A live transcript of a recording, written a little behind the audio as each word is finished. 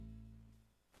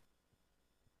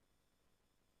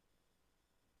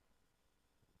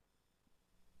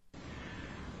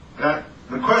that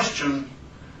the question,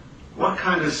 what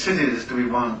kind of cities do we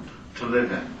want to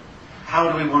live in?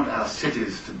 How do we want our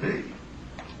cities to be?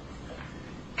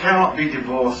 Cannot be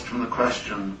divorced from the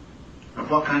question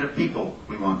of what kind of people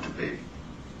we want to be.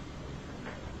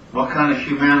 What kind of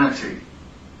humanity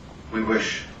we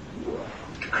wish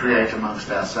to create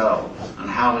amongst ourselves and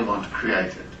how we want to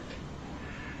create it.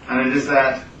 And it is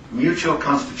that mutual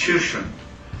constitution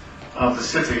of the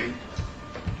city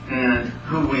and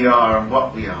who we are and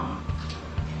what we are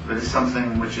that is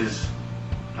something which is,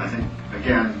 I think,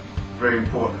 again, very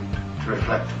important to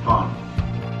reflect upon.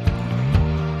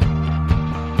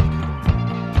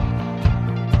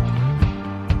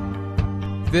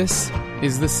 This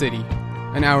is The City,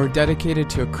 an hour dedicated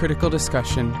to a critical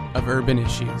discussion of urban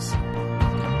issues.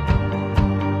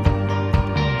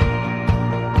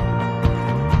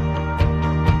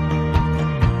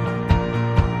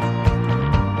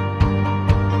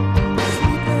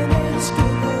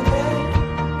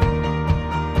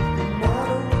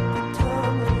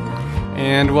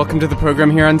 And welcome to the program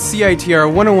here on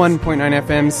CITR 101.9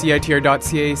 FM,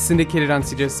 CITR.ca, syndicated on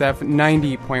CJSF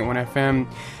 90.1 FM,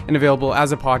 and available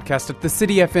as a podcast at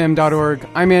thecityfm.org.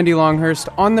 I'm Andy Longhurst.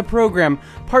 On the program,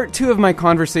 part 2 of my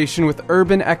conversation with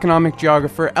urban economic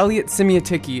geographer Elliot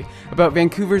Siemiatycki about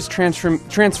Vancouver's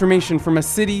transformation from a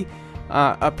city,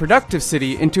 a productive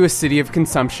city, into a city of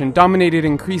consumption, dominated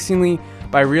increasingly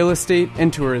by real estate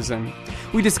and tourism.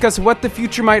 We discuss what the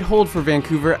future might hold for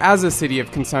Vancouver as a city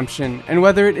of consumption and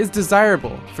whether it is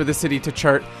desirable for the city to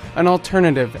chart an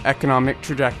alternative economic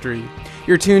trajectory.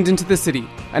 You're tuned into The City,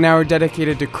 an hour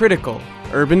dedicated to critical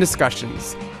urban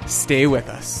discussions. Stay with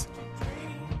us.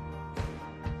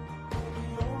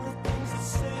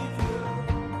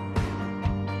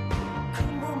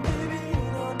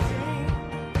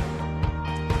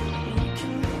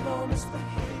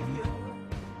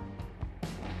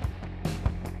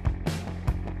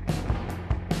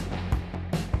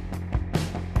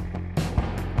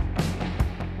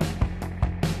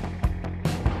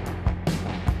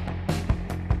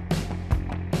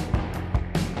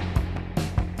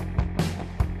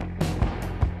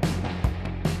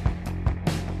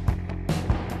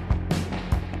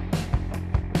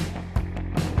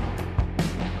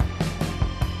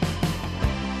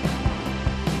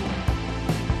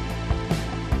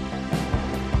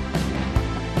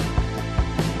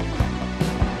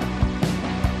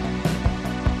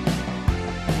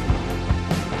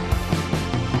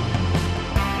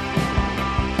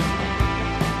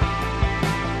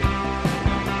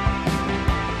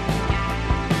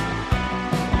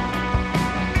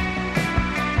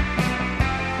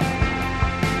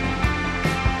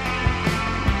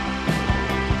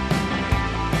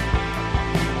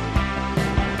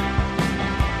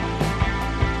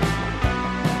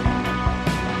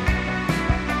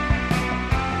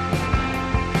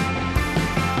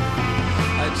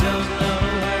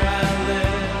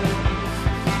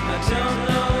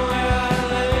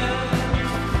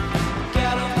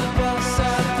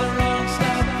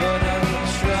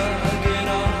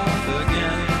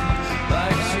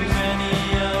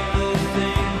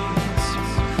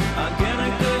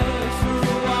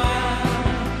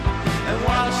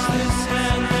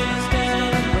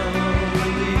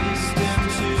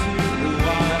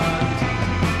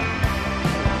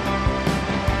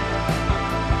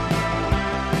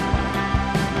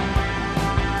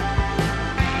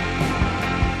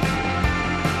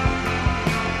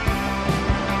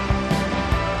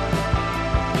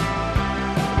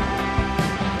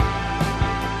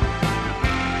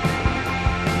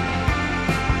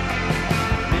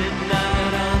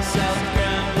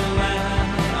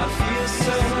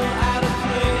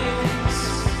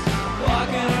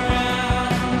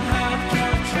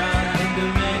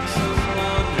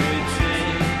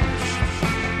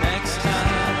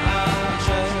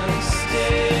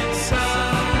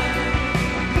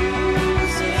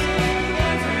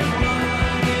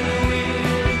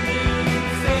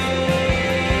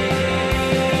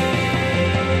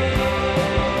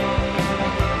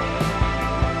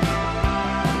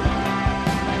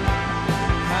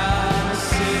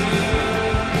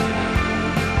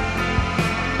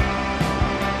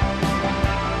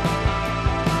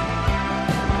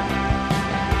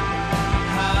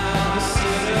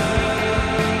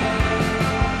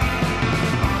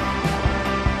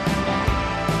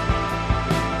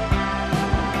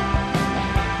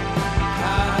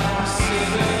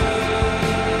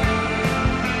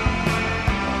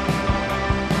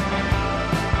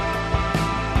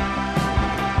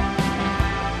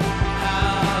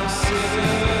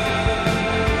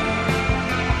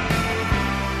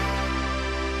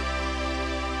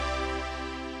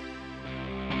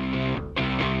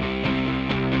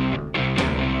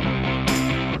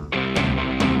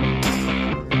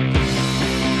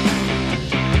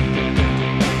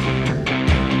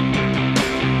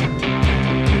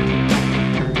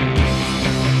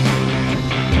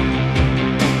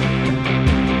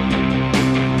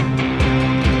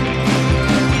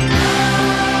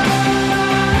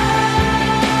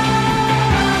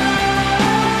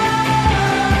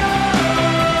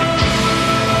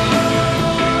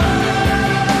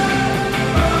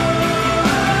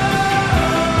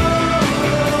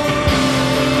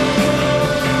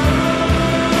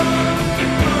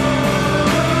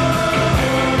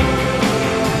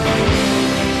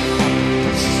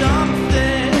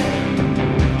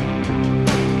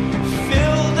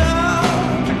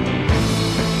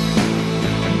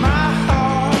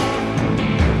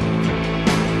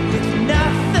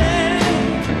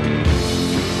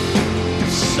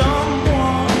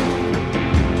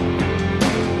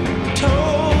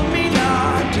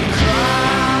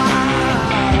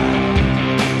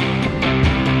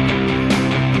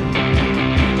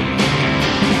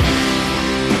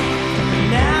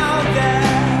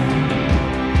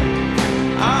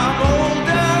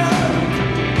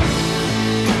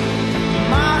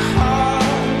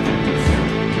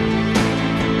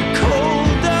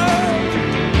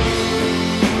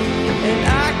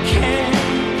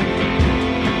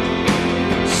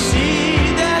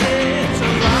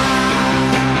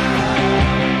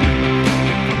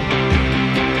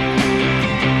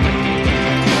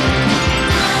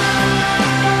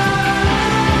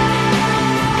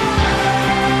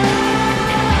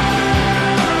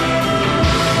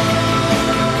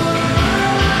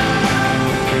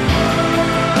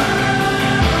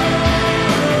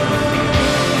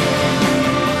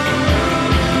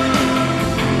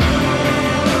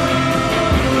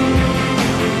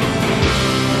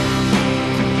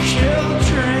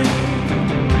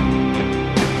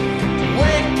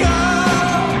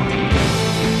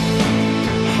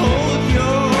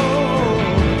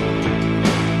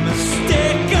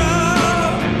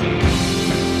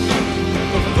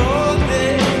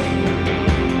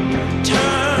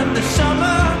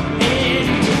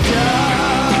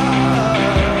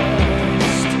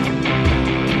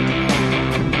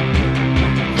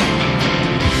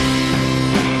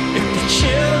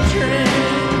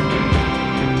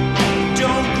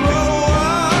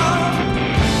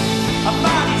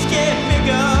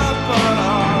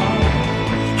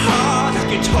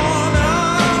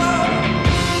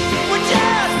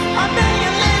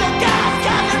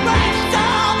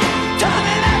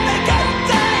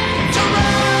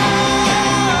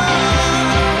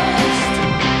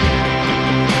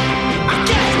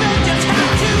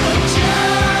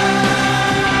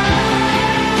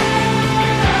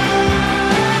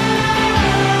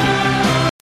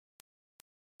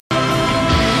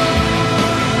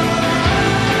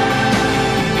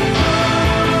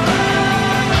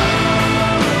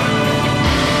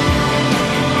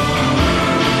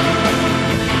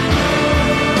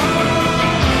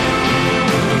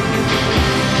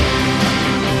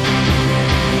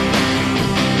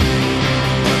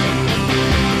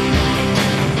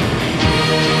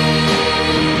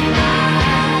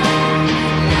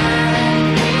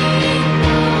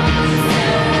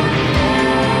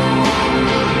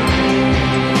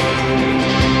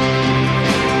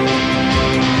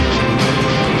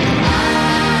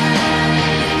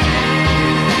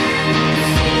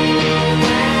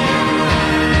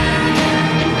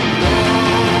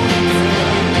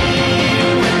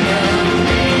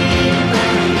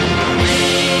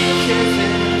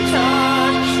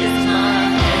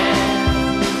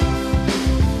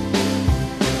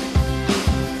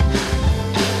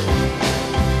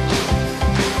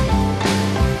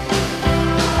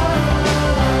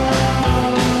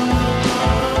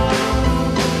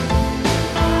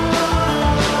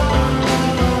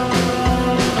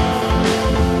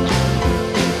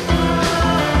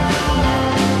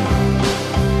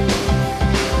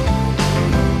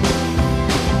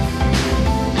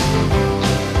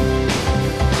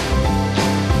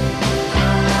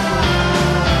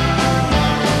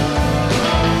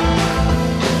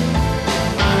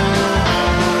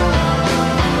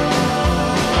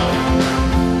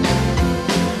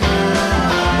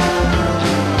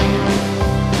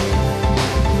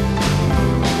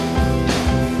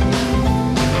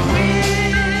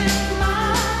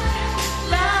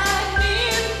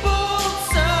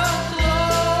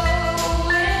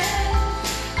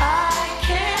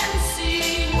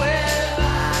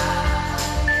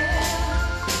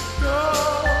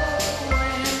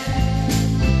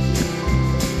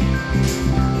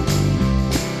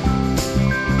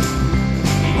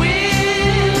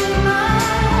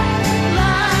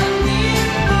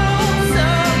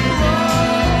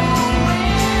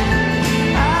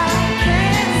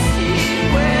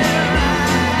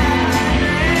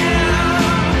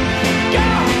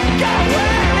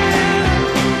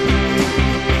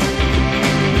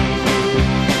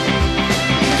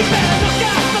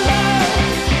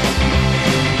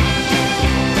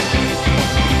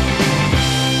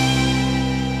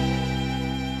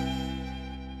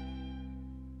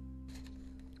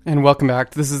 And welcome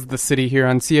back. This is The City here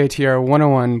on CITR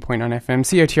 101.9 FM,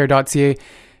 CITR.ca,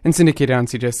 and syndicated on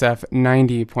CJSF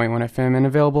 90.1 FM, and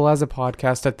available as a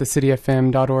podcast at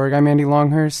thecityfm.org. I'm Andy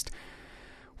Longhurst.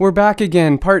 We're back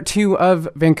again, part 2 of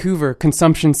Vancouver,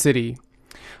 Consumption City.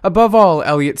 Above all,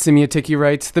 Elliot Siemiatycki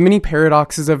writes, the many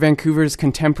paradoxes of Vancouver's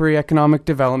contemporary economic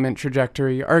development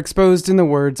trajectory are exposed in the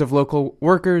words of local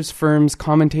workers, firms,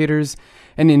 commentators,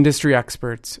 and industry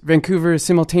experts. Vancouver is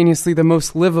simultaneously the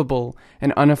most livable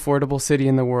and unaffordable city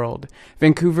in the world.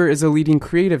 Vancouver is a leading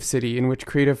creative city in which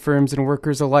creative firms and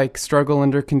workers alike struggle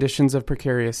under conditions of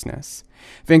precariousness.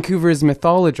 Vancouver is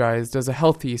mythologized as a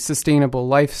healthy, sustainable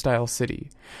lifestyle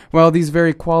city, while these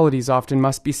very qualities often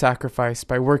must be sacrificed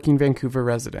by working Vancouver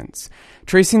residents.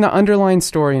 Tracing the underlying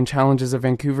story and challenges of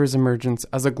Vancouver's emergence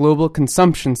as a global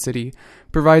consumption city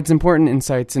provides important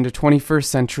insights into 21st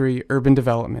century urban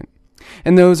development.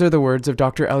 And those are the words of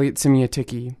Dr. Elliot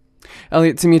Siemiatycki.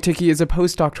 Elliot Siemiatycki is a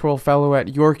postdoctoral fellow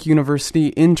at York University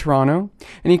in Toronto,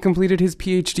 and he completed his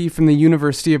PhD from the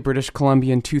University of British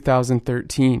Columbia in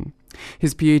 2013.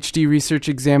 His PhD research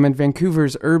examined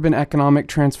Vancouver's urban economic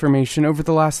transformation over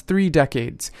the last 3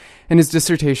 decades, and his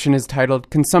dissertation is titled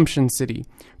Consumption City,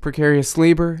 Precarious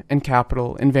Labor and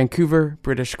Capital in Vancouver,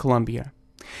 British Columbia.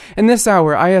 In this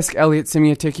hour, I ask Elliot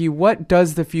Siemiatycki, what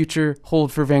does the future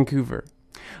hold for Vancouver?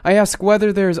 I ask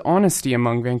whether there is honesty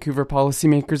among Vancouver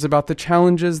policymakers about the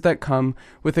challenges that come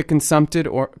with a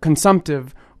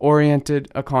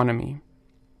consumptive-oriented economy.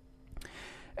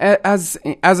 As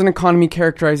an economy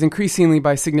characterized increasingly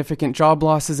by significant job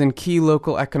losses in key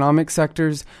local economic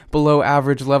sectors, below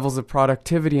average levels of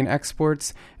productivity and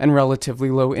exports, and relatively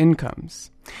low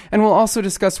incomes. And we'll also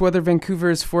discuss whether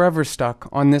Vancouver is forever stuck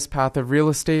on this path of real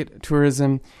estate,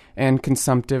 tourism, and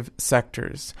consumptive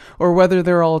sectors, or whether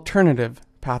there are alternative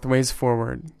pathways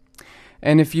forward.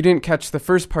 And if you didn't catch the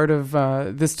first part of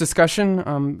this discussion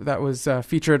that was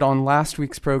featured on last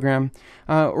week's program,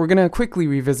 we're going to quickly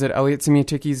revisit Elliot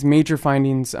Siemiatycki's major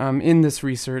findings in this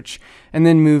research, and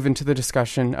then move into the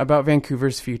discussion about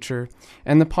Vancouver's future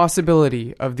and the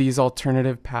possibility of these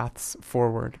alternative paths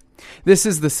forward. This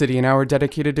is The City, an hour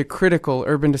dedicated to critical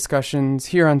urban discussions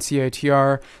here on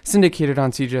CITR, syndicated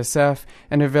on CJSF,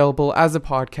 and available as a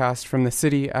podcast from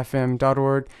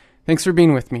thecityfm.org. Thanks for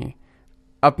being with me.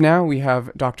 Up now, we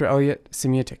have Dr. Elliot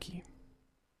Siemiatycki.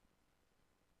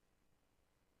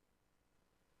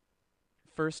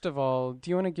 First of all,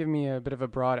 do you want to give me a bit of a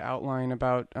broad outline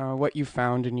about what you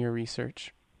found in your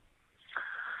research?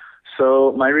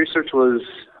 So my research was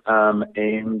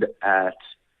aimed at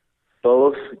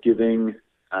both giving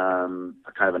a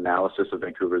kind of analysis of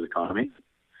Vancouver's economy,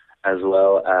 as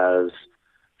well as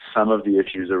some of the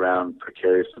issues around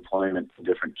precarious employment in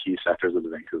different key sectors of the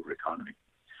Vancouver economy.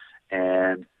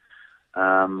 And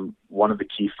one of the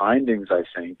key findings, I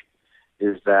think,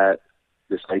 is that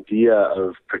this idea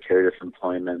of precarious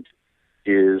employment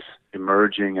is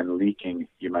emerging and leaking,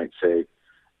 you might say,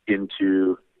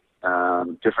 into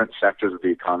different sectors of the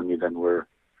economy than we're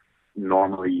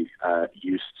normally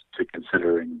used to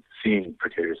considering seeing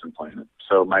precarious employment.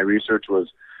 So my research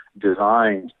was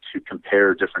designed to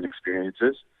compare different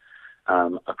experiences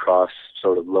across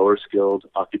sort of lower skilled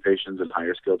occupations and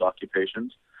higher skilled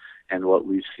occupations. And what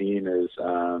we've seen is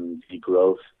the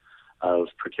growth of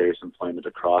precarious employment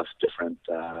across different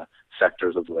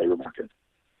sectors of the labor market.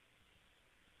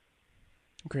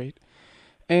 Great.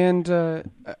 And I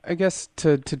guess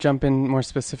to jump in more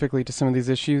specifically to some of these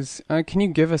issues, can you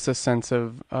give us a sense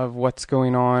of what's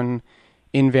going on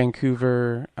in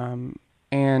Vancouver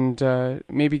and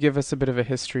maybe give us a bit of a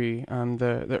history,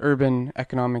 the urban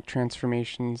economic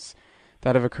transformations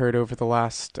that have occurred over the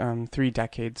last 3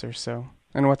 decades or so,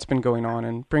 and what's been going on,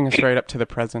 and bring us right up to the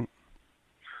present?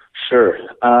 Sure.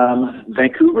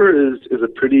 Vancouver is a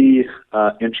pretty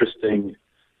interesting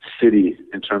city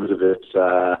in terms of its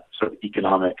sort of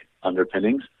economic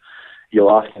underpinnings. You'll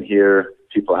often hear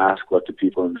people ask, what do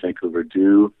people in Vancouver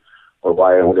do, or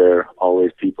why are there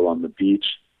always people on the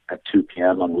beach at 2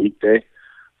 p.m. on weekday?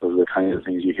 Those are the kinds of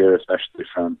things you hear, especially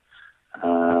from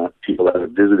people that are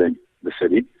visiting the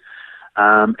city.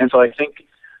 And so I think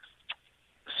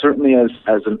certainly as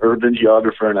an urban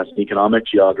geographer and as an economic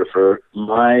geographer,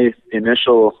 my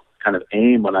initial kind of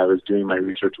aim when I was doing my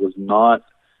research was not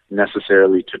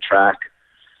necessarily to track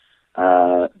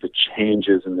the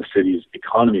changes in the city's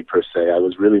economy per se. I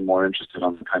was really more interested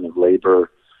on the kind of labor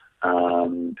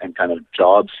and kind of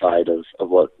job side of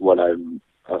what I've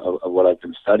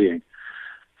been studying.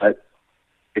 But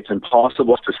it's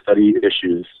impossible to study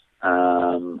issues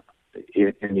in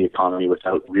the economy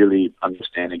without really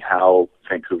understanding how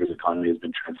Vancouver's economy has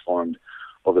been transformed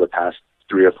over the past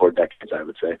 3 or 4 decades, I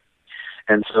would say.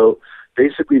 And so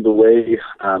basically the way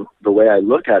I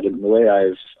look at it and the way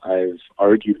I've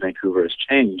argued Vancouver has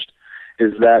changed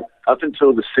is that up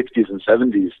until the 60s and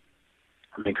 70s,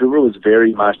 Vancouver was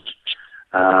very much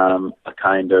a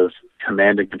kind of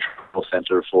command and control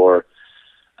center for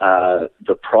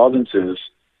the province's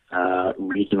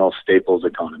regional staples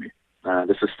economy.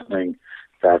 This is something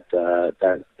that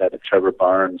Trevor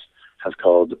Barnes has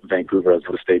called Vancouver as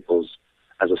a staples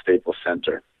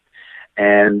center.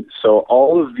 And so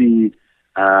all of the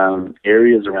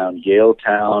areas around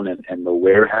Yaletown and the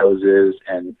warehouses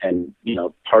and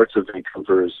parts of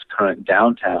Vancouver's current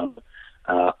downtown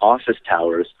office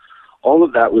towers, all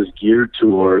of that was geared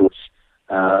towards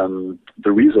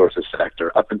the resources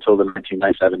sector up until the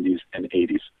 1970s and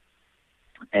 80s.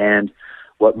 And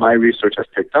what my research has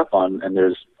picked up on, and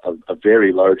there's a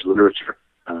very large literature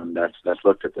that's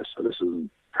looked at this, so this is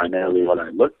primarily what I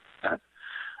looked at,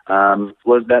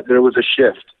 was that there was a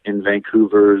shift in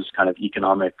Vancouver's kind of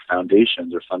economic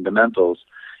foundations or fundamentals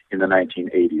in the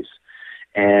 1980s.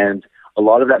 And a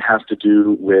lot of that has to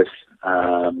do with,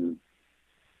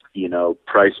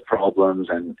 price problems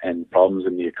and problems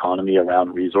in the economy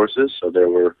around resources. So there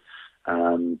were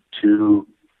two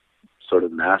sort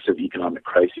of massive economic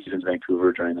crises in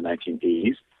Vancouver during the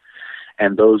 1980s.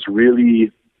 And those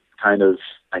really kind of,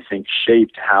 I think,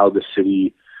 shaped how the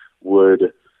city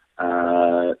would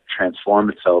transform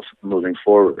itself moving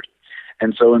forward.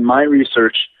 And so in my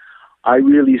research, I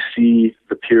really see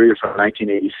the period from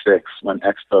 1986 when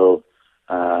Expo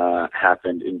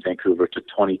happened in Vancouver to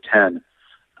 2010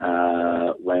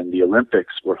 when the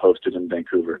Olympics were hosted in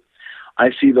Vancouver.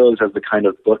 I see those as the kind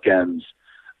of bookends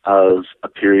of a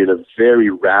period of very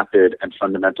rapid and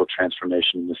fundamental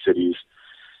transformation in the city's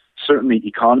certainly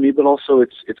economy, but also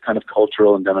its kind of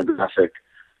cultural and demographic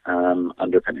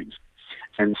underpinnings.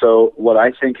 And so what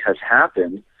I think has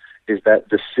happened is that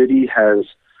the city has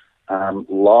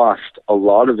lost a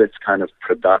lot of its kind of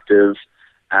productive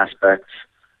aspects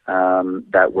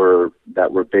that were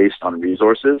based on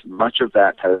resources. Much of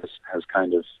that has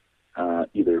kind of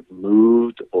either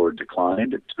moved or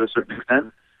declined to a certain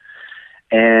extent.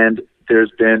 And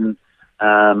there's been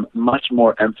much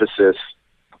more emphasis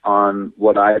on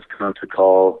what I've come to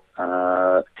call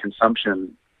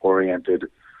consumption-oriented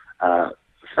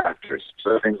factors.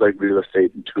 So things like real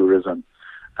estate and tourism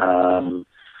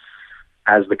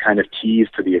as the kind of keys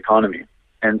to the economy.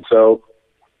 And so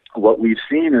what we've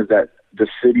seen is that the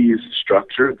city's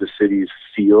structure, the city's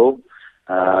feel,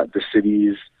 the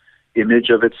city's image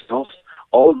of itself,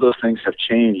 all of those things have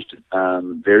changed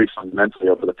very fundamentally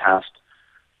over the past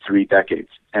 3 decades.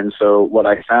 And so what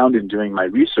I found in doing my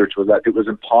research was that it was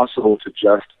impossible to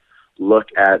just look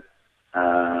at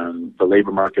the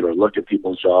labor market or look at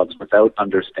people's jobs without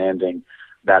understanding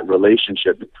that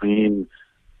relationship between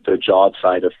the job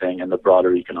side of thing and the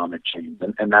broader economic change.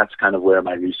 And that's kind of where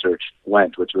my research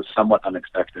went, which was somewhat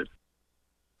unexpected.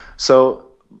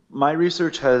 So my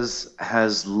research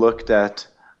has looked at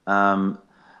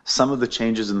some of the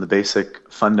changes in the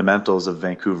basic fundamentals of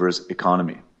Vancouver's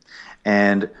economy.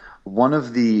 And one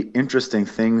of the interesting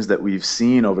things that we've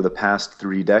seen over the past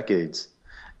 3 decades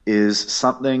is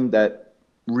something that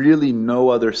really no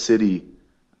other city,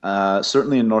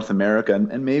 certainly in North America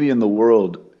and maybe in the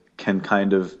world, can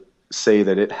kind of say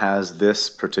that it has this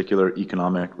particular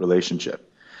economic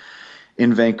relationship.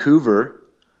 In Vancouver,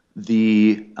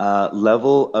 the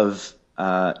level of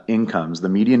incomes, the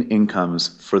median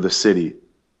incomes for the city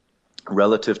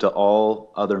relative to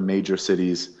all other major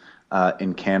cities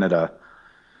in Canada,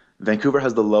 Vancouver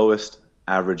has the lowest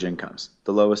average incomes,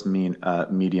 the lowest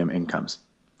medium incomes.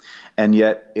 And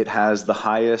yet it has the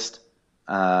highest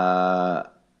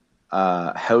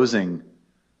housing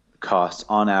costs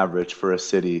on average for a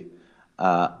city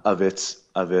for a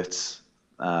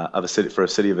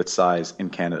city of its size in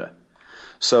Canada.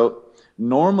 So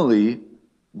normally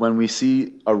when we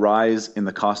see a rise in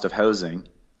the cost of housing,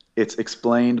 it's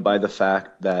explained by the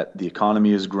fact that the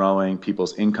economy is growing,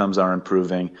 people's incomes are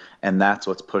improving, and that's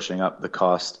what's pushing up the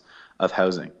cost of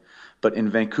housing. But in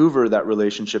Vancouver, that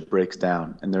relationship breaks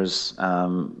down, and there's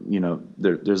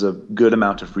there's a good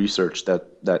amount of research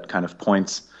that kind of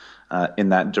points in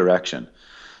that direction.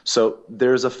 So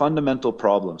there's a fundamental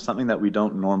problem, something that we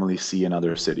don't normally see in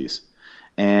other cities.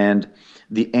 And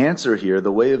the answer here,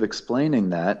 the way of explaining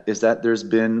that, is that there's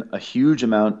been a huge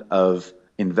amount of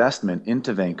investment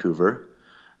into Vancouver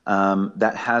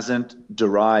that hasn't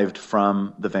derived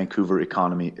from the Vancouver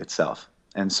economy itself.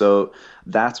 And so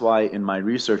that's why in my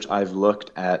research I've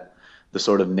looked at the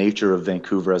sort of nature of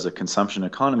Vancouver as a consumption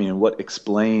economy and what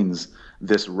explains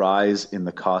this rise in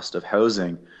the cost of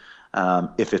housing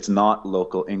if it's not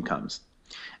local incomes.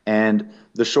 And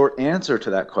the short answer to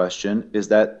that question is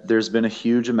that there's been a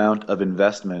huge amount of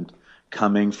investment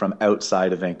coming from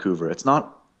outside of Vancouver. It's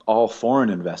not all foreign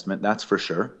investment, that's for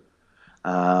sure.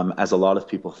 As a lot of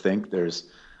people think, there's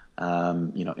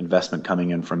investment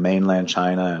coming in from mainland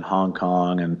China and Hong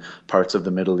Kong and parts of the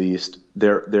Middle East.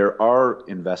 There are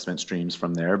investment streams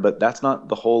from there, but that's not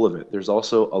the whole of it. There's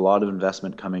also a lot of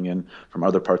investment coming in from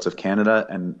other parts of Canada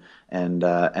and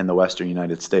the Western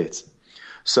United States.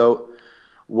 So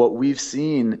what we've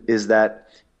seen is that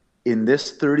in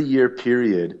this 30-year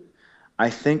period, I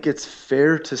think it's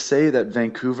fair to say that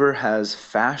Vancouver has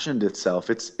fashioned itself.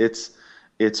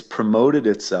 It's promoted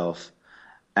itself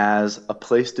as a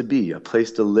place to be, a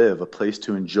place to live, a place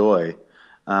to enjoy,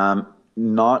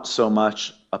 not so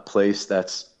much a place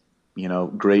that's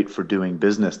great for doing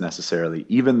business necessarily.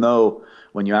 Even though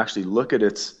when you actually look at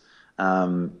its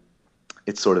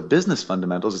sort of business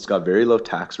fundamentals, it's got very low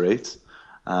tax rates.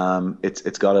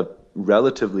 It's got a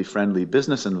relatively friendly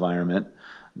business environment,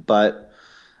 but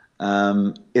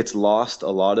it's lost a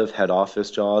lot of head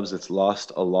office jobs. It's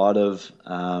lost a lot of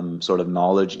sort of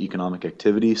knowledge, economic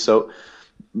activity. So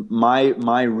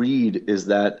my read is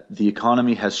that the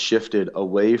economy has shifted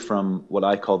away from what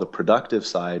I call the productive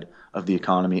side of the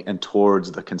economy and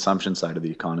towards the consumption side of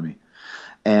the economy.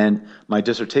 And my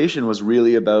dissertation was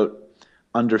really about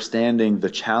understanding the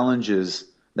challenges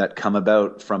that come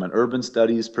about from an urban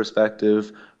studies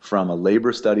perspective, from a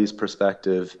labor studies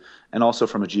perspective, and also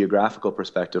from a geographical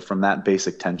perspective, from that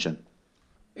basic tension.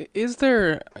 Is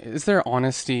there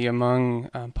honesty among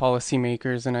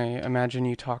policymakers, and I imagine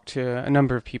you talked to a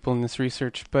number of people in this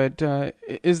research, but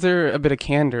is there a bit of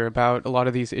candor about a lot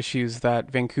of these issues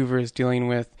that Vancouver is dealing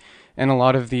with and a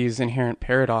lot of these inherent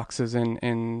paradoxes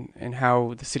in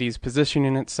how the city is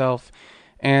positioning itself,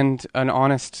 and an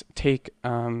honest take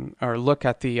or look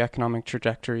at the economic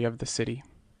trajectory of the city?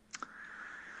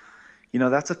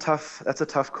 That's a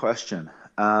tough question.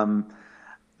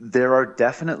 There are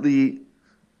definitely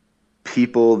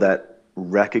people that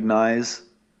recognize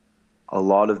a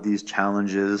lot of these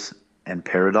challenges and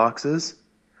paradoxes,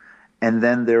 and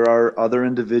then there are other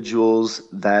individuals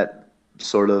that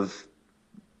sort of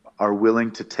are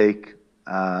willing to take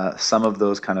some of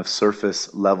those kind of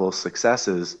surface level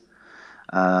successes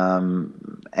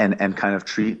and kind of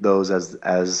treat those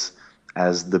as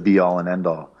the be all and end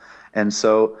all. And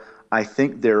so I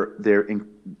think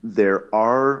there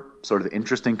are sort of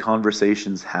interesting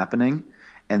conversations happening,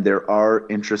 and there are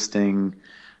interesting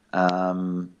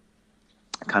kind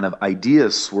of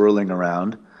ideas swirling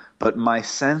around. But my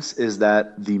sense is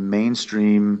that the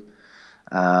mainstream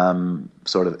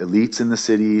sort of elites in the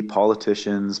city,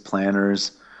 politicians,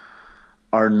 planners,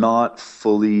 are not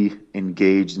fully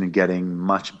engaged in getting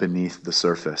much beneath the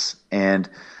surface. And,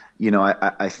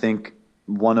 I think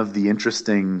one of the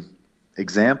interesting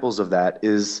examples of that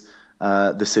is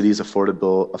the city's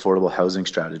affordable housing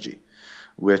strategy,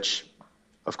 which,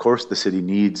 of course, the city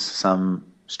needs some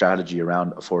strategy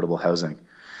around affordable housing.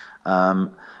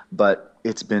 But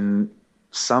it's been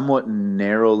somewhat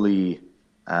narrowly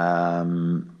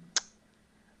kind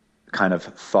of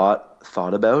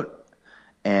thought about.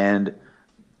 And,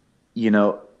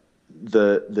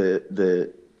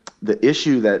 the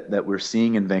issue that we're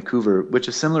seeing in Vancouver, which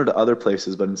is similar to other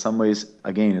places, but in some ways,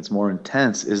 again, it's more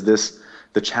intense, is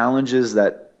the challenges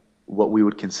that what we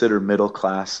would consider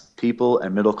middle-class people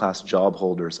and middle-class job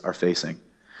holders are facing.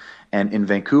 And in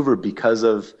Vancouver, because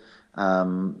of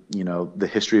the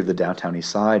history of the downtown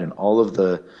east side and all of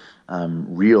the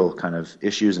real kind of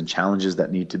issues and challenges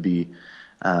that need to be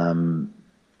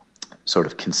sort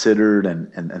of considered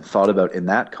and thought about in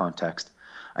that context,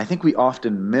 I think we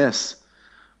often miss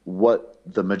what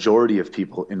the majority of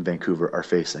people in Vancouver are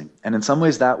facing. And in some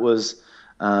ways that was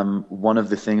one of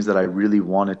the things that I really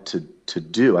wanted to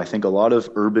do. I think a lot of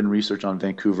urban research on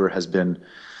Vancouver has been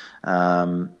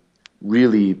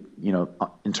really,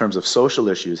 in terms of social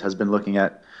issues, has been looking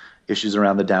at issues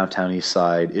around the downtown east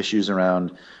side, issues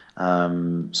around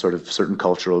sort of certain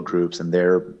cultural groups and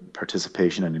their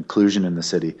participation and inclusion in the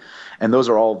city. And those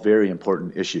are all very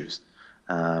important issues.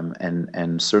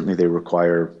 And certainly they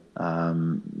require,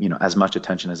 as much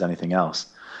attention as anything else.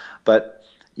 But,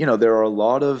 there are a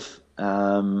lot of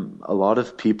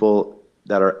people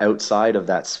that are outside of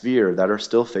that sphere that are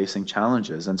still facing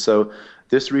challenges. And so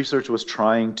this research was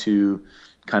trying to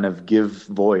kind of give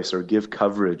voice or give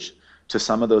coverage to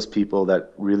some of those people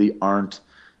that really aren't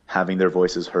having their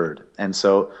voices heard. And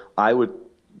so I would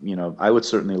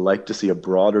certainly like to see a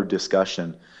broader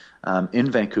discussion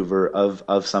in Vancouver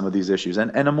of some of these issues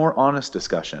and a more honest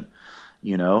discussion.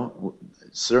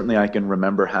 Certainly I can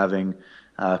remember having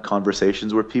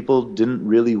conversations where people didn't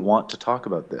really want to talk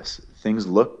about this. Things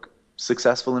look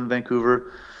successful in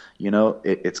Vancouver.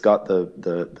 It's got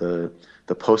the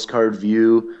postcard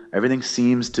view. Everything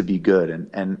seems to be good,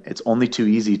 and it's only too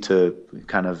easy to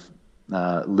kind of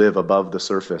live above the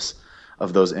surface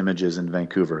of those images in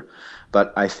Vancouver.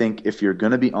 But I think if you're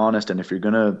going to be honest, and if you're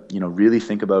going to really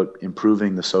think about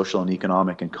improving the social and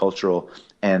economic and cultural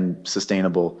and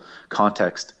sustainable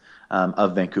context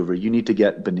of Vancouver, you need to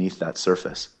get beneath that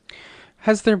surface.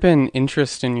 Has there been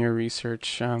interest in your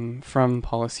research from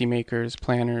policymakers,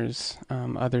 planners,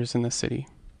 others in the city?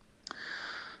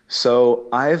 So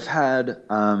I've had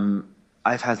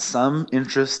some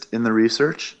interest in the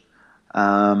research.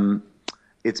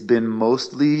 It's been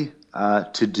mostly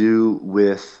to do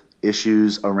with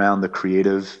issues around the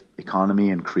creative economy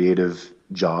and creative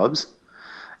jobs.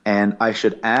 And I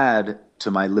should add to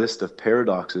my list of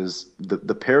paradoxes,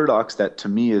 the paradox that to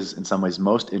me is in some ways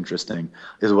most interesting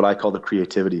is what I call the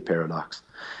creativity paradox.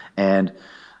 And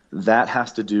that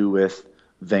has to do with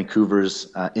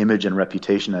Vancouver's image and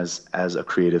reputation as a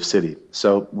creative city.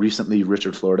 So recently,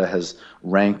 Richard Florida has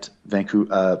ranked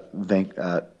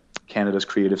Canada's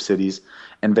creative cities,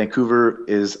 and Vancouver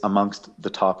is amongst the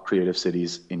top creative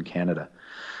cities in Canada.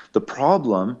 The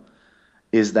problem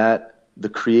is that the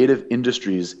creative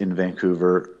industries in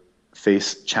Vancouver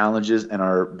face challenges and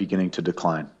are beginning to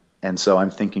decline. And so I'm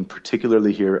thinking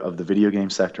particularly here of the video game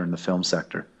sector and the film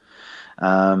sector.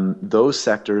 Those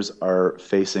sectors are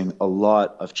facing a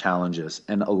lot of challenges,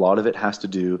 and a lot of it has to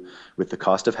do with the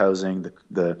cost of housing,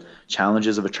 the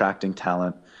challenges of attracting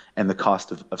talent, and the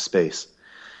cost of space.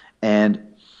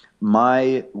 And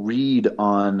my read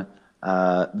on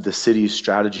the city's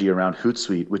strategy around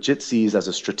Hootsuite, which it sees as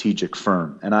a strategic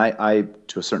firm, and I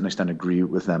to a certain extent agree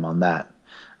with them on that.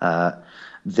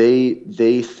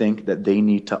 They think that they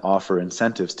need to offer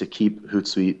incentives to keep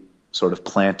Hootsuite sort of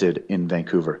planted in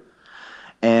Vancouver.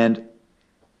 And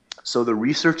so the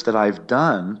research that I've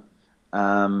done,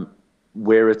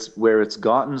 where it's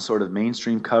gotten sort of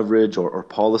mainstream coverage or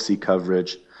policy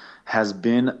coverage, has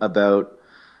been about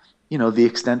the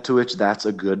extent to which that's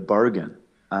a good bargain.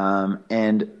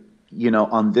 And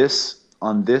on this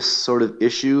sort of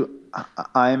issue,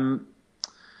 I'm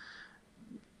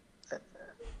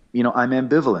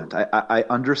ambivalent. I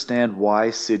understand why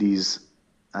cities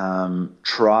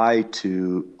try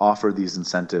to offer these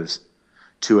incentives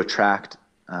to attract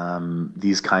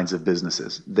these kinds of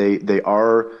businesses. They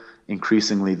are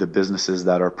increasingly the businesses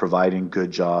that are providing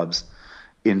good jobs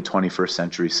in 21st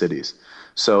century cities.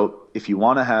 So if you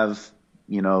want to have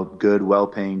good,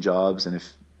 well-paying jobs, and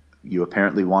if you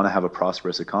apparently want to have a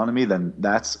prosperous economy, then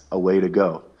that's a way to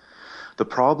go. The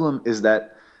problem is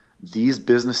that these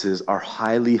businesses are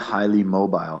highly, highly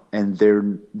mobile, and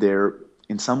they're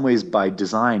in some ways by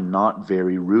design not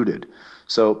very rooted.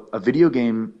 So a video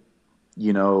game,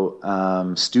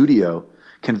 studio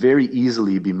can very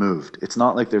easily be moved. It's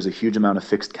not like there's a huge amount of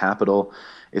fixed capital.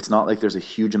 It's not like there's a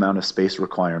huge amount of space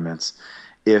requirements.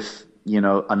 If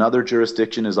another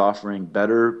jurisdiction is offering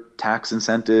better tax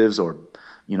incentives or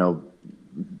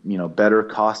better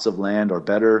costs of land or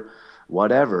better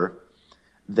whatever,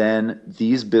 then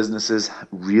these businesses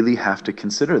really have to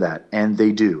consider that, and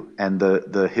they do. And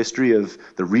the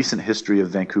recent history of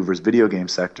Vancouver's video game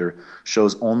sector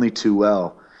shows only too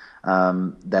well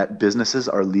that businesses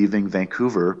are leaving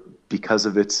Vancouver because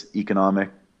of its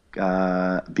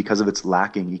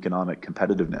lacking economic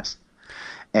competitiveness.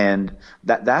 And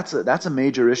that's a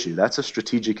major issue. That's a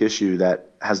strategic issue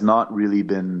that has not really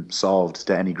been solved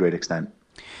to any great extent.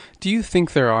 Do you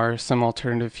think there are some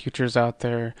alternative futures out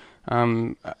there?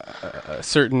 A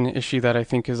certain issue that I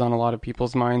think is on a lot of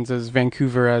people's minds is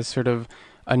Vancouver as sort of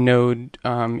a node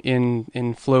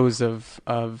in flows of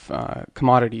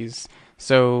commodities.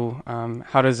 So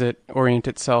how does it orient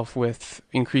itself with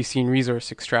increasing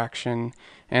resource extraction,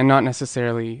 and not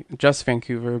necessarily just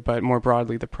Vancouver, but more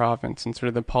broadly the province, and sort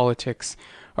of the politics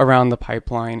around the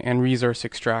pipeline and resource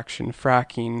extraction,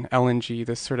 fracking, LNG,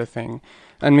 this sort of thing?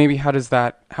 And maybe how does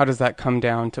that come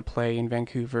down to play in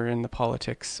Vancouver and the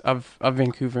politics of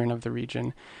Vancouver and of the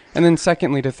region? And then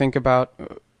secondly, to think about,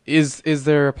 is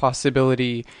there a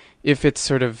possibility, if it's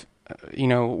sort of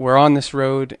we're on this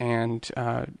road and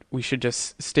we should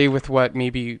just stay with what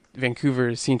maybe Vancouver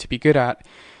is seen to be good at,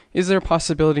 is there a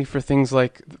possibility for things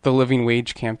like the living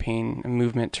wage campaign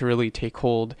movement to really take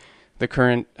hold? The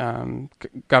current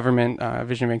government,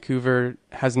 Vision Vancouver,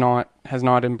 has not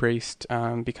embraced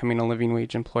becoming a living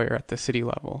wage employer at the city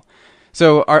level.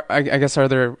 So I guess are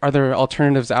there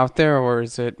alternatives out there, or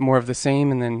is it more of the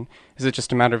same? And then is it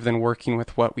just a matter of then working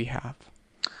with what we have?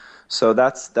 So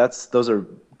those are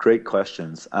great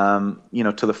questions. To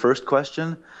the first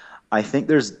question, I think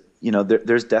there's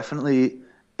definitely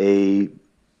a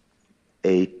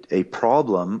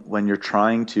problem when you're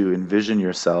trying to envision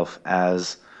yourself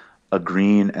as a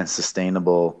green and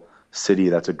sustainable city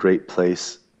that's a great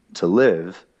place to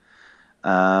live.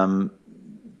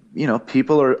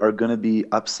 People are going to be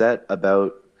upset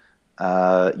about,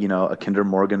 a Kinder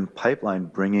Morgan pipeline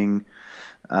bringing,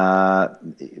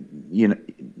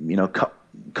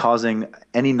 causing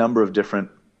any number of different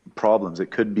problems.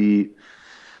 It could be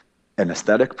an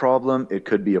aesthetic problem. It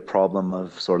could be a problem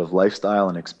of sort of lifestyle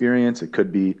and experience. It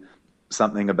could be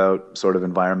something about sort of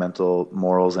environmental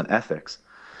morals and ethics.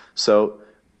 So,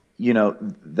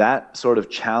 that sort of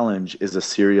challenge is a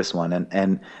serious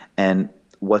one. And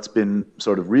what's been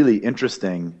sort of really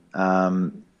interesting,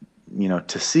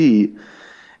 to see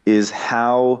is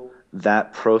how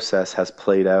that process has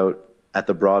played out at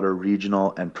the broader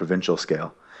regional and provincial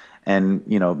scale. And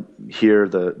here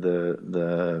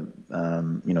the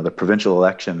provincial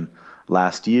election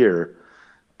last year,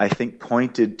 I think,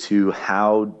 pointed to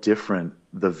how different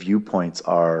the viewpoints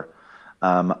are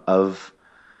of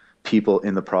people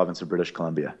in the province of British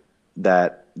Columbia.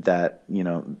 That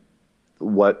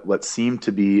what seemed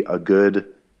to be a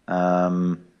good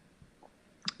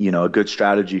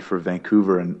strategy for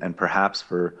Vancouver and perhaps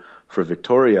for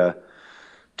Victoria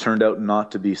turned out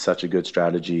not to be such a good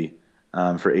strategy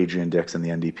for Adrian Dix and the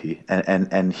NDP,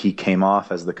 and he came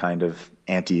off as the kind of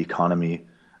anti-economy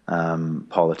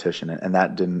politician, and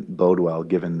that didn't bode well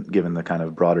given the kind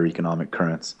of broader economic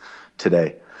currents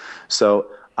today. So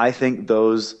I think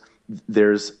there's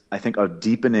a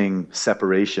deepening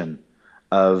separation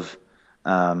of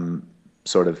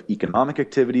sort of economic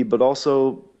activity, but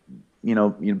also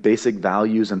basic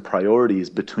values and priorities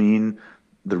between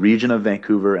the region of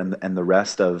Vancouver and the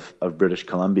rest of British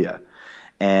Columbia.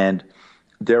 And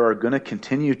there are going to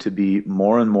continue to be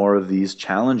more and more of these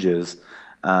challenges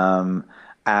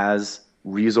as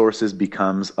resources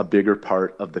becomes a bigger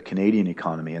part of the Canadian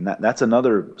economy. And that's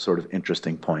another sort of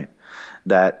interesting point,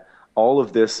 that all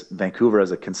of this, Vancouver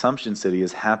as a consumption city,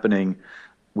 is happening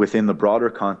within the broader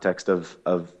context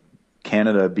of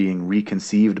Canada being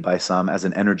reconceived by some as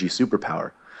an energy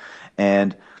superpower.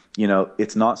 And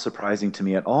it's not surprising to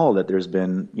me at all that there's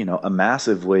been a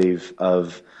massive wave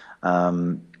of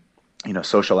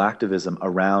social activism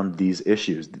around these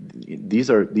issues. These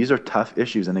are tough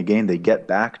issues, and again, they get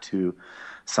back to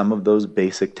some of those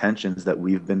basic tensions that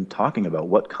we've been talking about.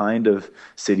 What kind of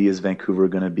city is Vancouver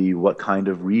going to be? What kind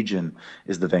of region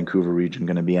is the Vancouver region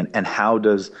going to be? And how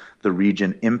does the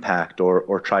region impact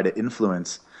or try to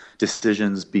influence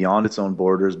decisions beyond its own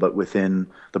borders, but within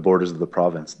the borders of the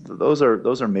province? Those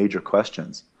are major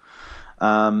questions.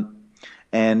 And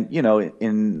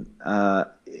in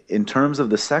terms of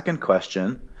the second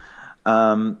question,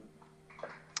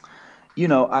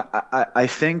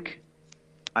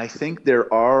 I think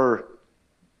there are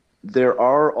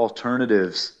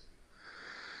alternatives.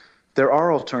 There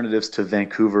are alternatives to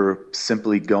Vancouver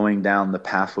simply going down the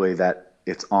pathway that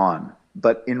it's on.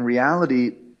 But in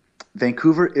reality,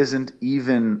 Vancouver isn't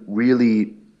even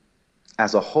really,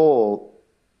 as a whole,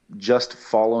 just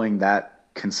following that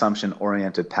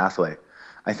consumption-oriented pathway.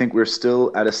 I think we're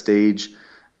still at a stage,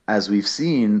 as we've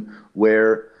seen,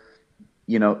 where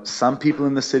some people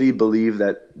in the city believe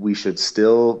that we should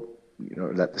still,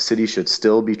 that the city should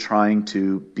still be trying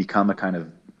to become a kind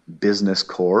of business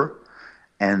core,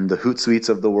 and the Hootsuites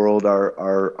of the world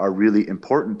are really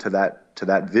important to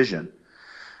that vision.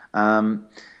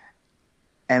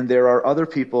 And there are other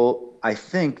people, I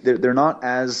think, they're not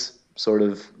as sort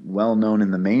of well known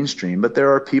in the mainstream, but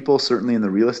there are people certainly in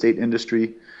the real estate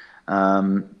industry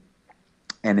and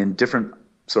in different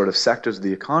sort of sectors of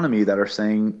the economy that are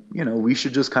saying, we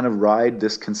should just kind of ride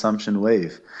this consumption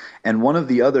wave. And one of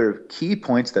the other key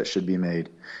points that should be made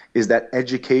is that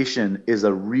education is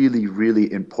a really, really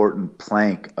important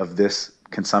plank of this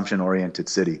consumption-oriented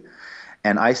city.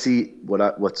 And I see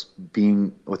what's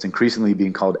increasingly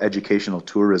being called educational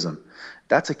tourism.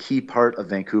 That's a key part of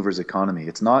Vancouver's economy.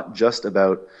 It's not just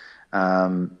about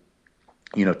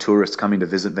tourists coming to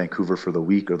visit Vancouver for the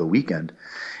week or the weekend.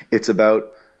 It's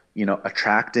about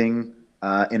attracting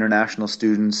international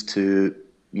students to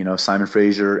Simon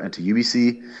Fraser and to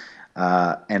UBC,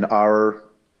 and our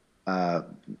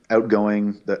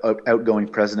outgoing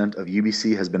president of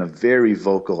UBC has been a very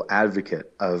vocal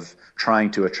advocate of trying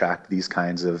to attract these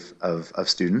kinds of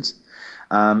students.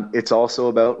 It's also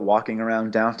about walking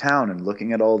around downtown and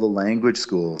looking at all the language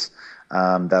schools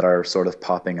that are sort of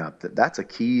popping up. That's a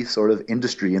key sort of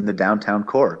industry in the downtown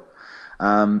core.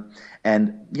 And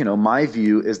my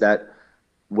view is that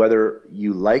whether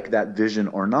you like that vision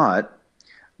or not,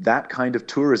 that kind of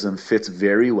tourism fits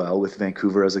very well with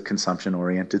Vancouver as a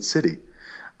consumption-oriented city.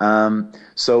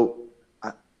 So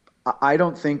I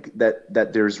don't think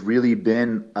that there's really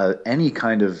been any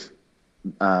kind of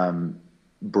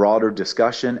broader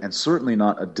discussion, and certainly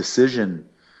not a decision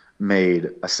made,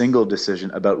 a single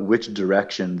decision about which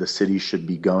direction the city should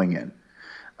be going in.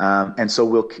 And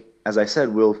so as I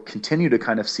said, we'll continue to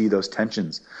kind of see those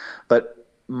tensions. But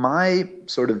my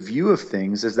sort of view of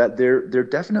things is that there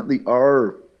definitely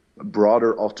are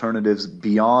broader alternatives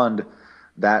beyond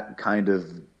that kind of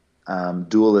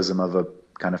dualism of a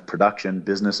kind of production,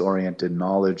 business-oriented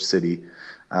knowledge city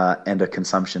and a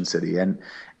consumption city. And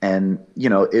you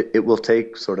know, it will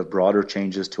take sort of broader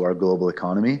changes to our global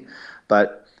economy.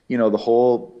 But, you know, the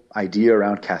whole idea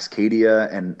around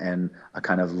Cascadia and a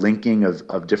kind of linking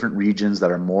of different regions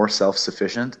that are more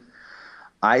self-sufficient,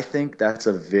 I think that's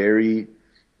a very,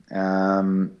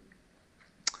 you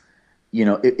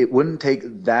know, it wouldn't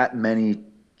take that many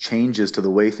changes to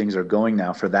the way things are going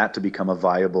now for that to become a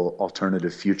viable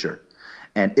alternative future.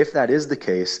 And if that is the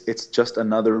case, it's just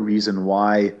another reason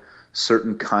why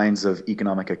certain kinds of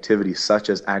economic activities, such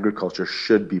as agriculture,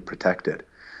 should be protected.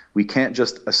 We can't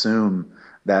just assume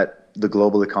that the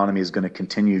global economy is going to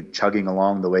continue chugging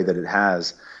along the way that it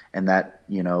has, and that,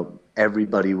 you know,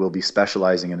 everybody will be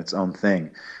specializing in its own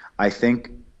thing. I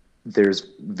think there's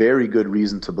very good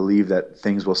reason to believe that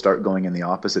things will start going in the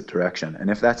opposite direction. And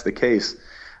if that's the case,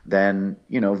 then,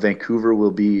 you know, Vancouver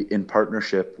will be in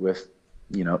partnership with,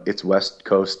 you know, its West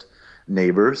Coast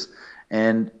neighbors,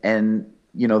 and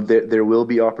you know, there will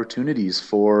be opportunities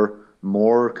for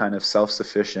more kind of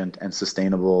self-sufficient and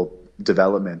sustainable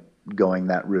development going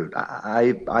that route.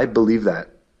 I believe that.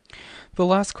 The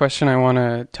last question I want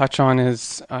to touch on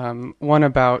is one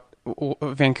about one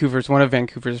of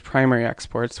Vancouver's primary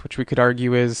exports, which we could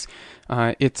argue is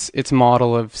its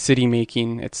model of city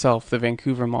making itself, the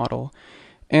Vancouver model.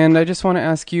 And I just want to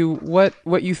ask you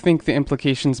what you think the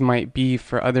implications might be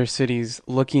for other cities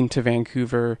looking to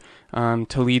Vancouver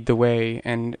to lead the way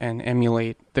and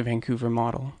emulate the Vancouver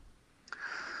model.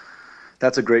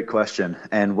 That's a great question.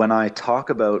 And when I talk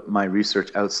about my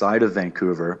research outside of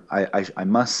Vancouver, I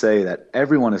must say that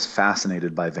everyone is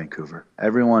fascinated by Vancouver.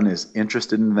 Everyone is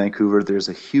interested in Vancouver. There's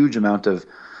a huge amount of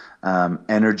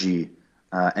energy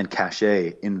and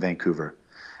cachet in Vancouver.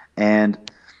 And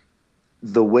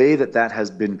the way that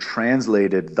has been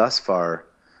translated thus far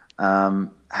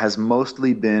has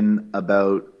mostly been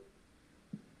about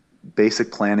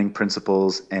basic planning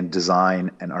principles and design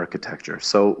and architecture.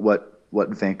 So what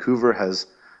Vancouver has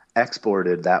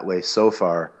exported that way so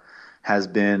far has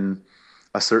been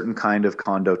a certain kind of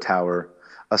condo tower,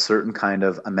 a certain kind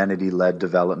of amenity-led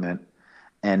development,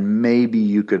 and maybe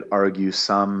you could argue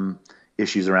some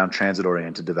issues around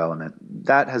transit-oriented development.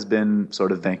 That has been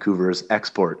sort of Vancouver's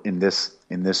export in this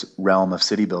realm of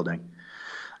city building.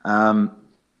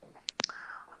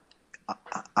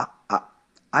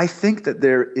 I think that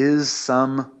there is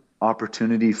some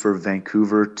opportunity for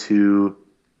Vancouver to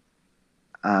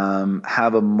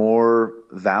have a more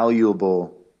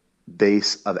valuable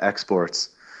base of exports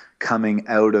coming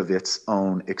out of its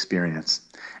own experience.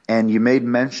 And you made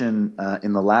mention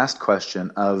in the last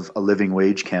question of a living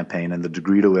wage campaign and the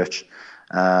degree to which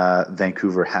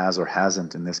Vancouver has or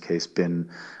hasn't, in this case, been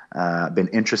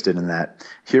interested in that.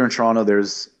 Here in Toronto,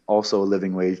 there's also a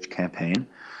living wage campaign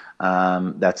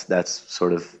that's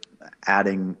sort of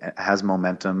has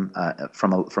momentum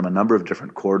from a number of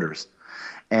different quarters.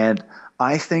 And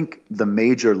I think the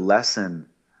major lesson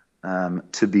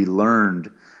to be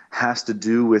learned has to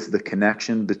do with the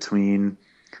connection between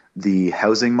the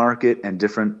housing market and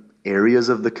different areas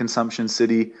of the consumption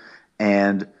city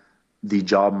and the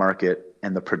job market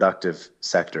and the productive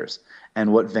sectors.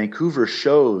 And what Vancouver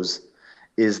shows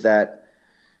is that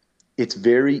it's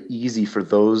very easy for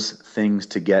those things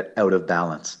to get out of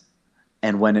balance.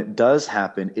 And when it does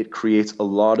happen, it creates a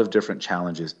lot of different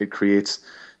challenges. It creates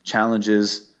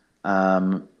challenges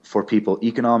for people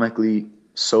economically,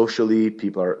 socially.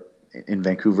 People are in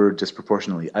Vancouver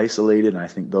disproportionately isolated, and I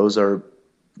think those are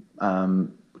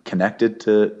connected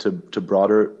to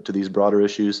these broader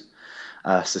issues.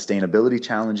 Sustainability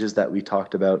challenges that we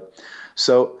talked about.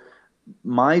 So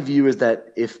my view is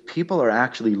that if people are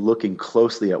actually looking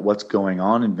closely at what's going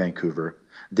on in Vancouver,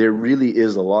 there really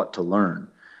is a lot to learn.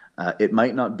 It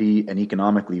might not be an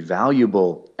economically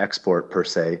valuable export per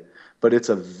se, but it's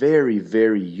a very,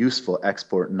 very useful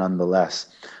export nonetheless,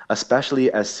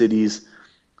 especially as cities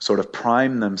sort of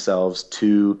prime themselves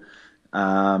to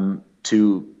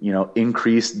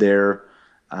increase their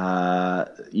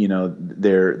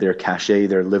their cachet,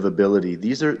 their livability.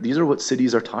 These are what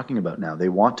cities are talking about now. They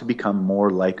want to become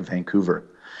more like Vancouver.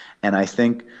 And I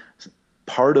think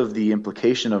part of the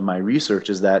implication of my research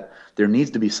is that there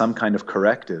needs to be some kind of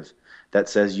corrective that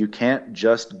says you can't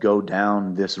just go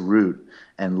down this route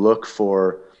and look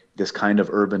for this kind of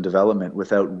urban development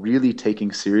without really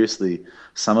taking seriously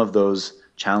some of those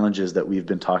challenges that we've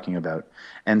been talking about.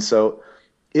 And so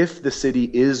if the city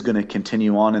is going to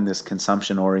continue on in this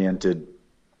consumption-oriented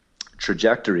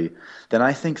trajectory, then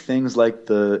I think things like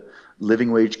the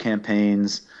living wage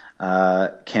campaigns,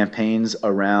 campaigns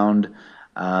around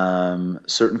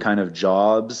certain kind of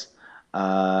jobs,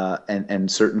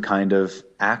 and certain kind of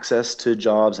access to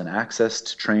jobs and access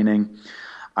to training,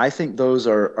 I think those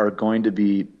are going to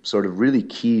be sort of really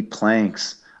key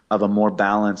planks of a more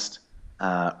balanced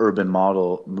urban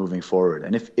model moving forward.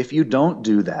 And if you don't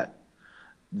do that,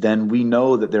 then we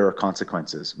know that there are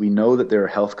consequences. We know that there are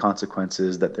health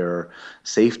consequences, that there are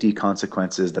safety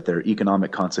consequences, that there are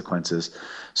economic consequences.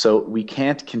 So we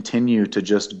can't continue to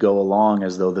just go along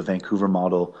as though the Vancouver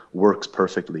model works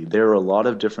perfectly. There are a lot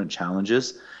of different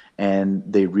challenges, and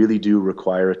they really do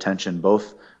require attention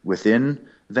both within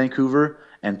Vancouver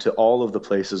and to all of the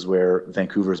places where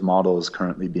Vancouver's model is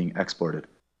currently being exported.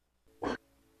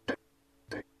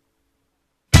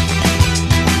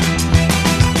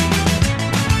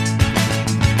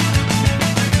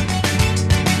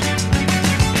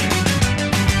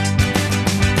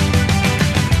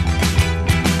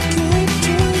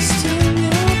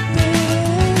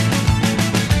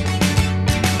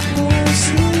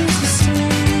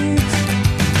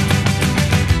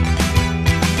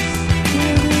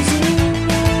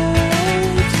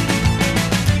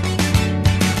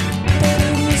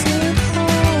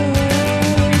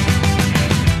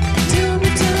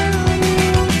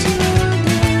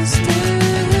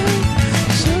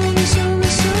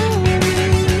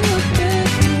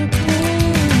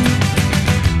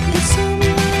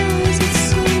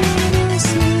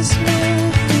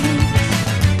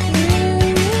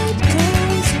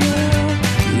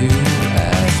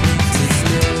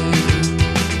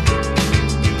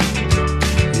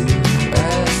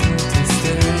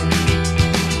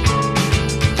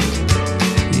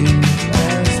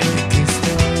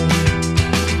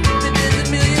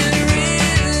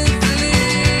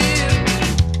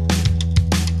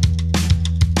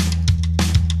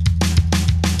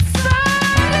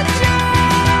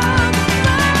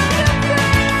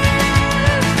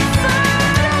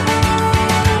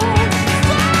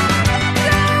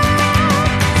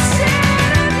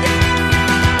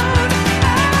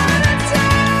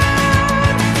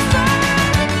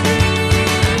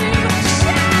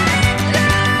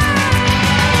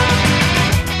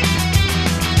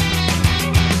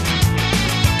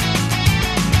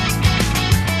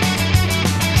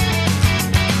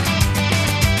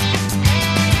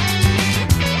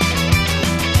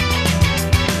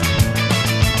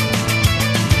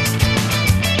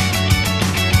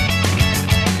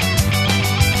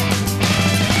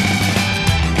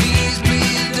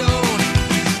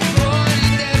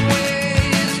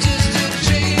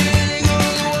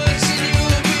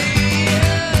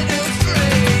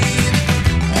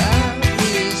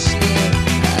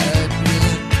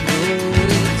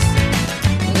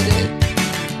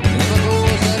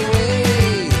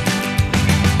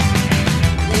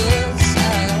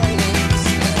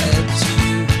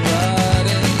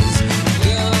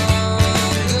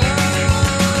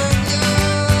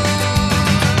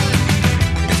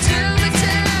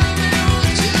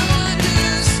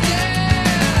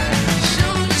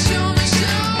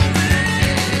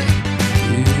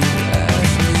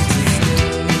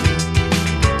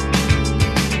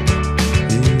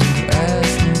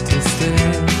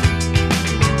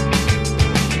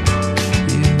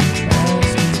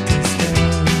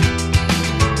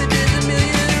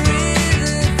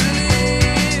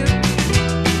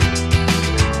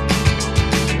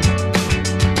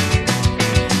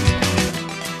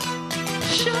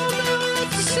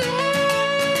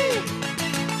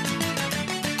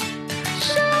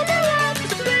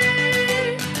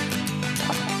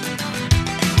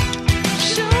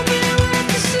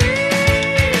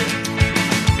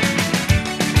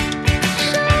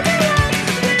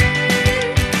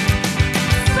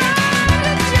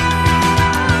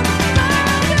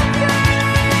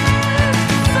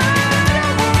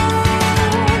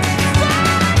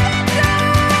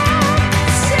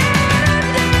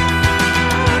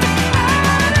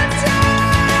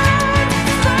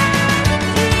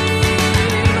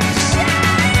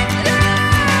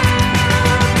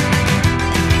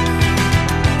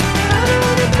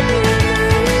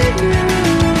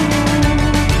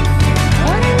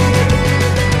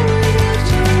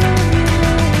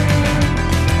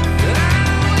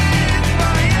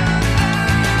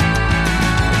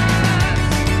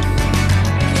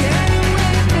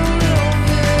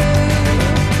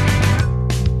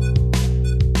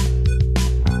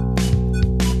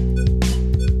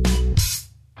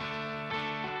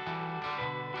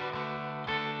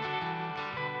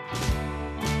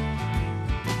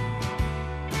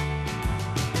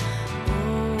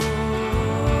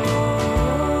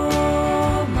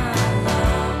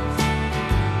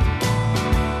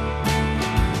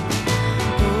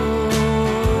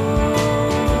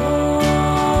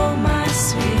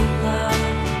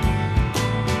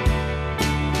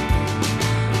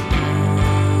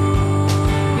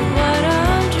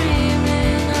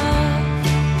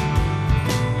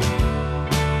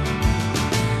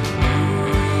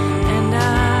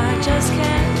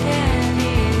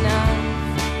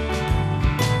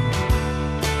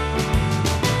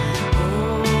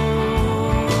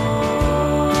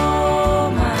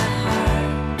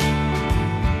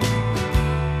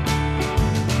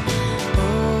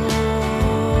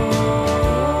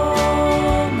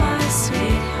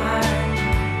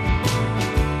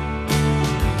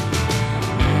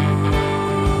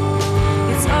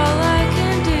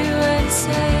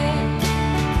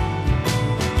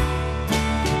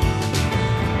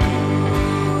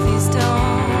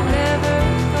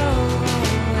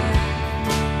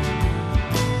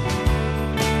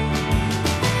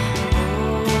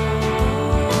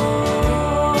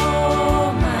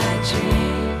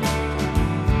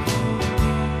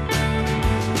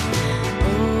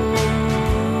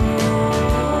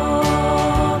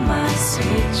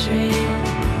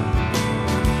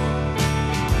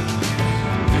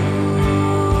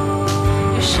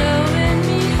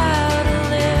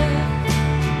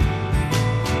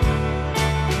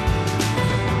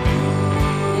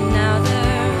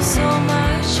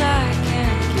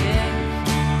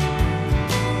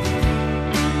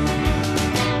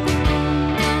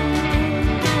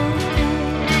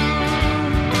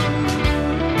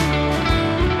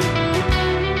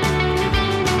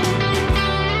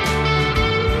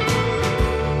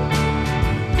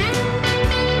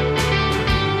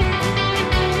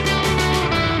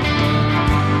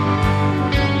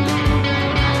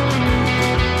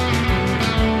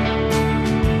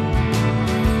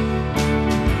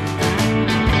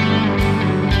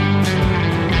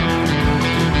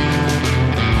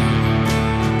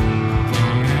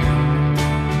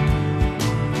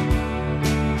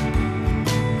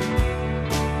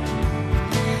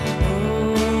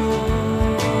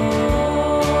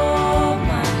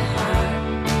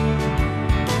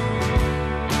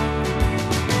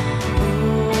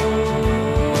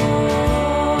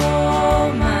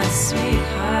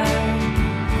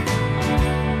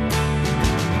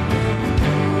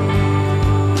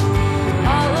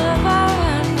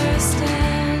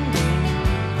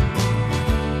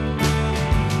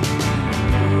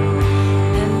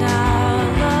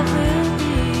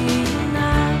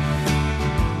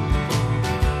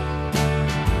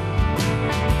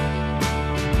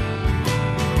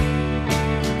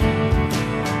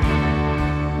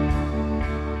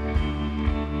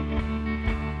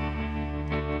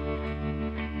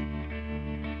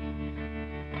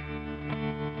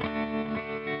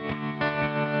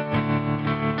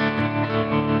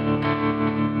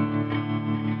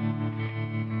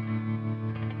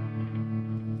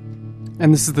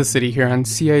 And this is The City here on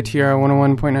CITR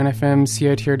 101.9 FM,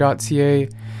 CITR.ca,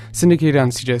 syndicated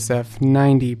on CJSF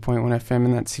 90.1 FM,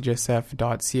 and that's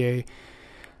CJSF.ca.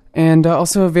 And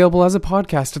also available as a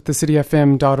podcast at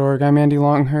thecityfm.org. I'm Andy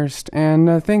Longhurst,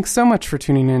 and thanks so much for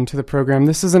tuning in to the program.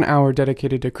 This is an hour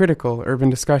dedicated to critical urban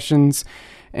discussions.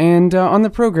 And on the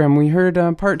program, we heard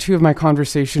part 2 of my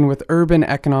conversation with urban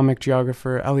economic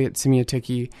geographer Elliot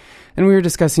Siemiatycki, and we were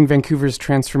discussing Vancouver's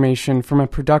transformation from a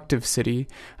productive city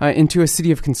into a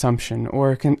city of consumption,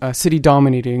 or a city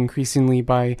dominated increasingly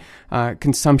by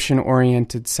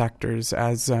consumption-oriented sectors,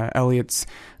 as Elliot's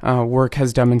work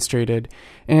has demonstrated.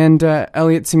 And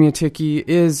Elliot Siemiatycki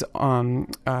is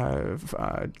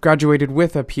graduated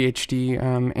with a PhD,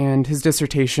 and his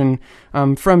dissertation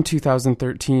from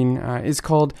 2013 is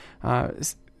called let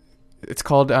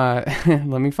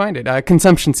me find it,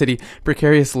 Consumption City,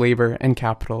 Precarious Labor and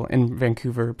Capital in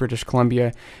Vancouver, British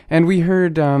Columbia. And we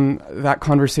heard that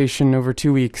conversation over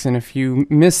 2 weeks, and if you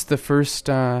missed the first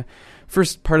part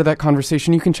of that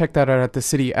conversation, you can check that out at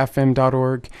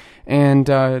thecityfm.org. And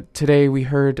today we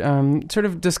heard sort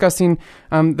of discussing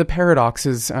the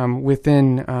paradoxes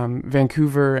within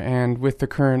Vancouver and with the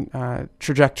current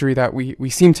trajectory that we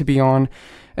seem to be on,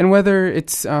 and whether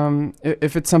it's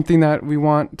if it's something that we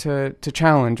want to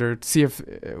challenge or see if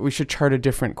we should chart a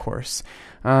different course,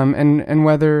 and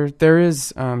whether there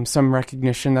is some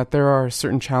recognition that there are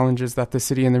certain challenges that the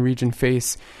city and the region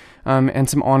face, and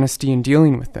some honesty in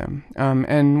dealing with them,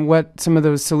 and what some of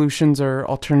those solutions or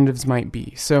alternatives might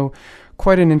be. So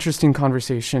quite an interesting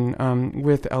conversation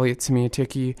with Elliot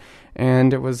Siemiatycki,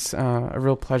 and it was a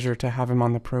real pleasure to have him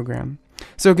on the program.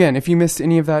 So again, if you missed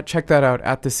any of that, check that out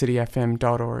at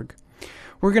thecityfm.org.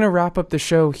 We're going to wrap up the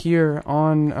show here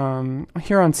on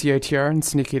CITR and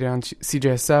syndicated on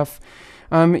CJSF.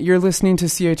 You're listening to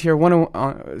CITR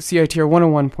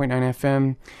 101.9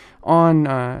 FM on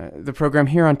the program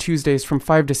here on Tuesdays from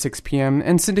 5 to 6 p.m.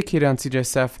 and syndicated on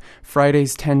CJSF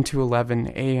Fridays 10 to 11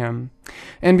 a.m.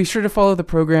 And be sure to follow the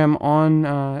program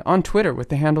on Twitter with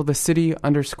the handle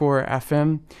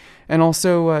thecity_FM. And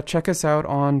also check us out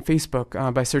on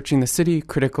Facebook by searching The City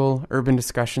Critical Urban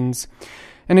Discussions.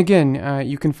 And again,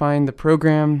 you can find the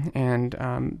program and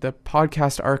the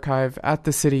podcast archive at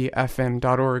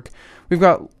thecityfm.org. We've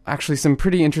got actually some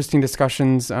pretty interesting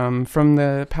discussions from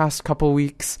the past couple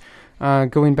weeks,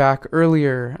 going back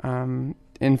earlier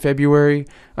in February,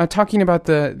 talking about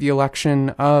the election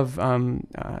of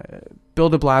Bill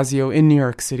de Blasio in New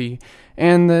York City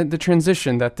and the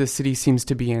transition that the city seems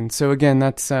to be in. So again,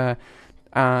 that's at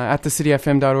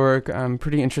thecityfm.org,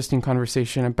 pretty interesting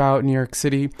conversation about New York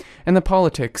City and the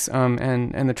politics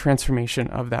and the transformation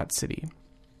of that city.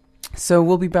 So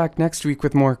we'll be back next week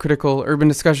with more critical urban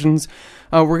discussions.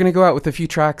 We're going to go out with a few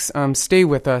tracks. Stay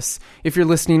with us. If you're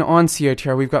listening on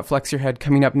CITR, we've got Flex Your Head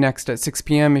coming up next at 6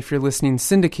 p.m. If you're listening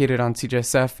syndicated on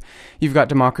CJSF, you've got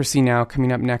Democracy Now!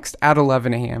 Coming up next at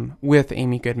 11 a.m. with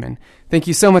Amy Goodman. Thank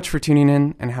you so much for tuning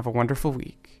in, and have a wonderful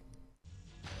week.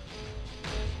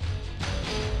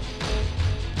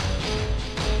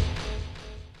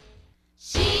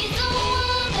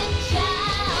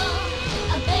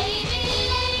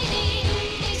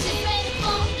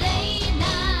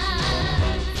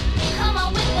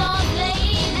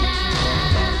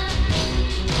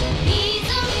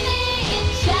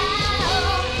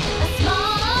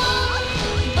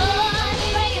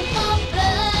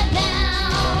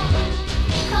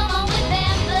 Come on with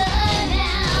them blood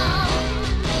now.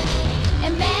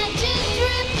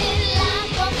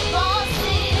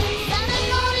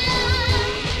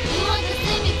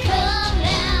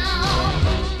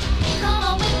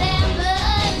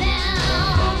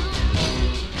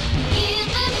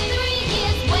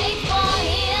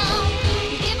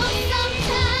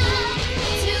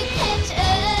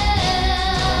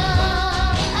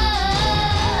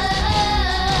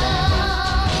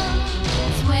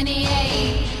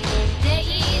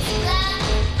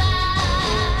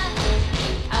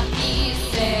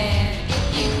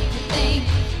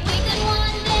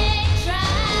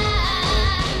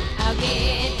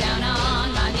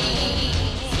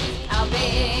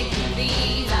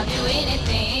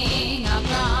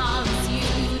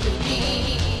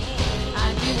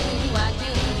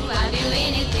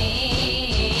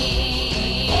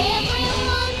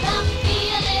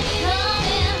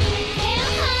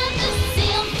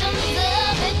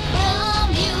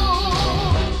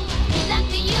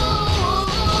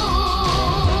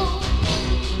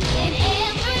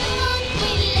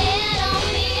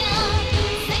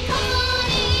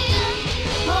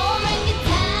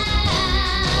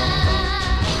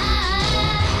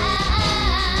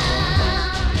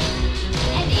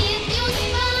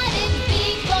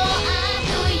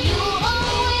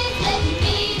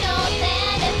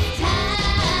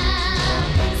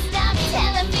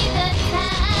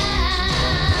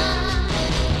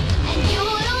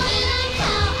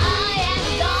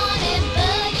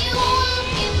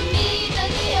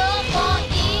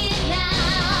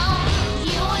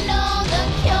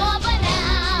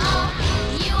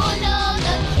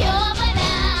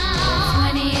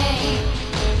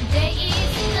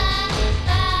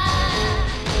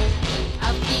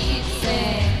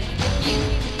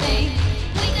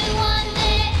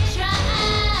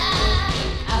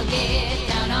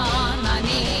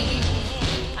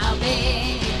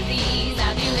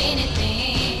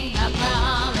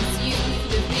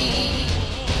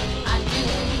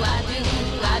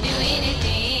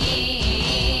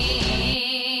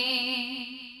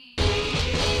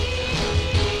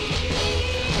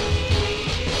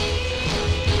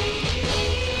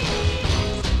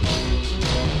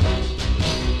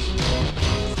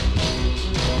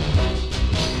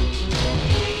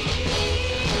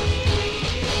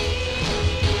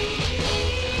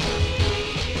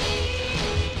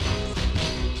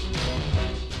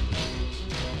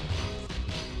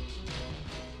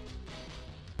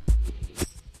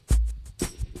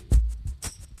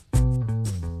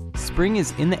 Spring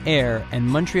is in the air, and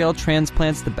Montreal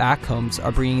Transplants the Backhomes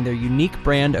are bringing their unique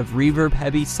brand of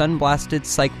reverb-heavy, sun-blasted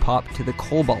psych pop to the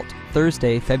Cobalt,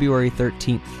 Thursday, February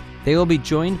 13th. They will be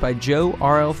joined by Joe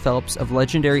R.L. Phelps of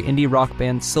legendary indie rock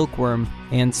band Silkworm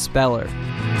and Speller.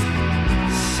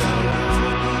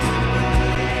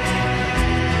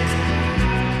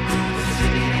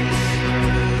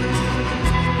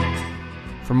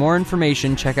 For more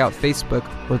information, check out Facebook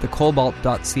or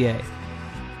thecobalt.ca.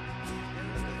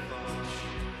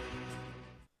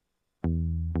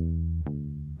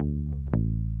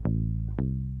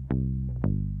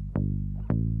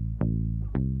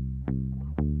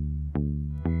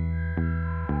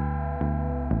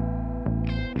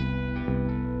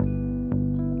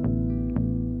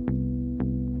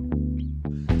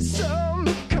 Some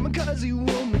kamikaze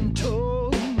woman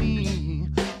told me,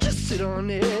 just sit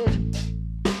on it,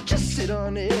 just sit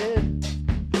on it.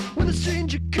 When a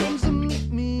stranger